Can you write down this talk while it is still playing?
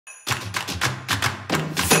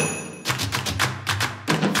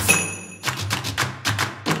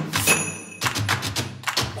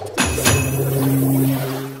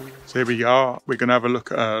So here we are, we're going to have a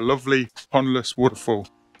look at a lovely Pondless waterfall.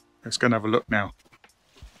 Let's go and have a look now.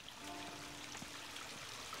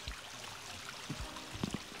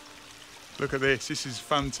 Look at this is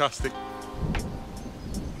fantastic.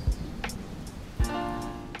 So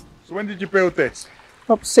when did you build this?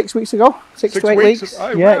 About 6 weeks ago, six to 8 weeks.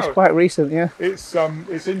 Oh, yeah, wow. It's quite recent, yeah. It's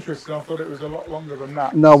interesting, I thought it was a lot longer than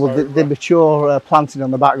that. No, but the mature planting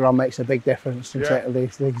on the background makes a big difference in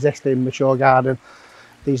the existing mature garden.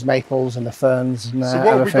 These maples and the ferns and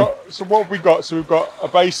everything. So what have we got? So we've got a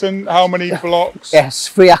basin, how many blocks? Yes,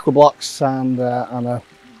 3 aqua blocks and a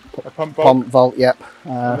pump vault, yep.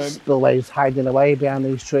 Spillways hiding away behind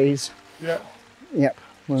these trees. Yeah. Yep.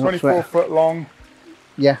 24 foot long.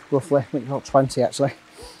 Yeah, roughly. I think about 20 actually.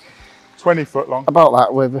 20 foot long.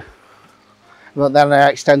 About that. But then I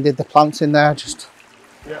extended the plants in there, just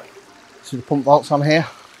so the pump vaults on here.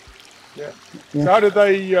 Yeah. So how did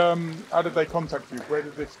they contact you? How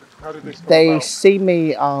did this come They about? see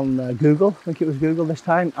me on Google. I think it was Google this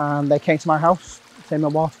time, and they came to my house, seen my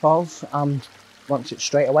waterfalls, and wanted it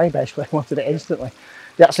straight away. Basically, wanted it instantly.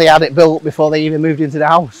 They actually had it built before they even moved into the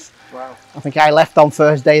house. Wow. I think I left on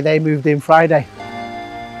Thursday. They moved in Friday.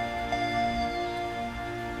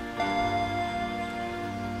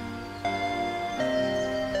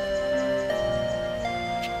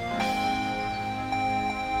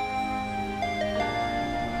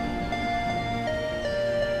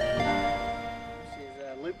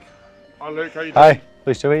 Hi Luke, how you doing? Hi,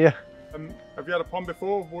 pleased to meet you. Have you had a pond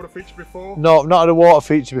before, water feature before? No, not had a water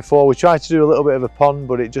feature before. We tried to do a little bit of a pond,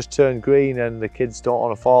 but it just turned green and the kids don't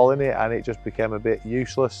want to fall in it and it just became a bit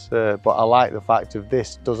useless. But I like the fact of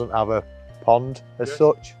this doesn't have a pond as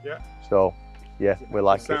such. Yeah. So, yeah, we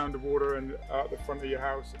like it. The sound of water and out the front of your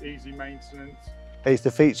house, easy maintenance. It's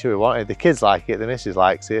the feature we wanted. The kids like it, the missus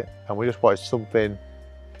likes it, and we just wanted something,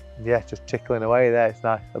 just tickling away there. It's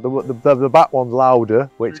nice. The back one's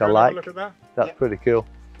louder, which I like. Look at that? That's pretty cool.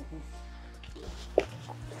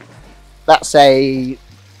 That's a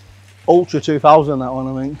Ultra 2000, that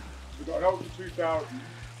one, I think. We've got an Ultra 2000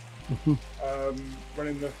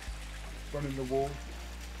 running the wall.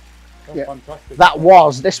 That's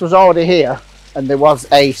fantastic. This was already here, and there was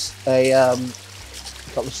got the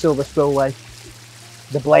silver spillway,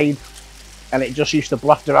 the blade, and it just used to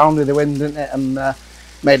blast around with the wind, didn't it, and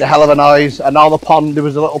made a hell of a noise. And all the pond, there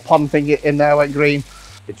was a little pond thing in there, went green.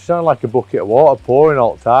 It just sounded like a bucket of water pouring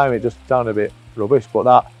all the time. It just sounded a bit rubbish, but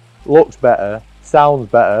that looks better, sounds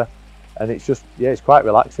better, and it's just, it's quite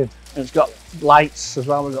relaxing. And it's got lights as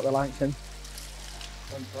well, we've got the lights in.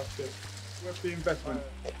 Fantastic. Worth the investment?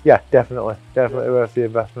 Yeah, definitely worth the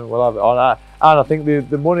investment. We'll have it on that. And I think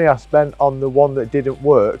the money I spent on the one that didn't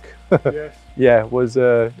work, was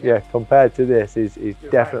compared to this is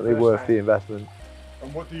definitely worth the investment.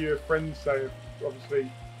 And what do your friends say?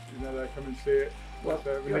 Obviously, they come and see it. What's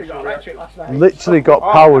their initial reaction? Literally got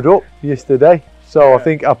powered up yesterday. So I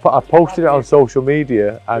think I posted it on social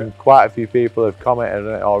media and quite a few people have commented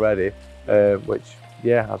on it already, which,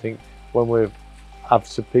 I think when we have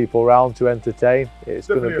some people around to entertain, it's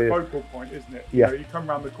going to be a focal point, isn't it? Yeah. You come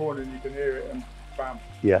around the corner and you can hear it and bam.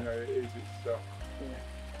 Yeah. It's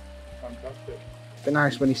fantastic. It'd be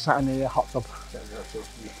nice when you sat in the hot tub.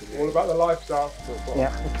 All about the lifestyle.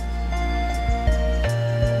 Yeah.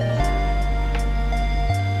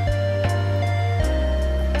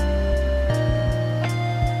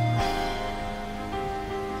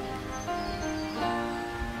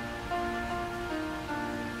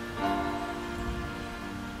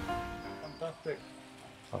 Fantastic.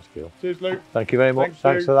 That's cool. Cheers, Luke. Thank you very much.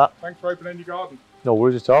 Thanks for that. Thanks for opening your garden. No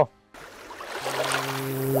worries at all.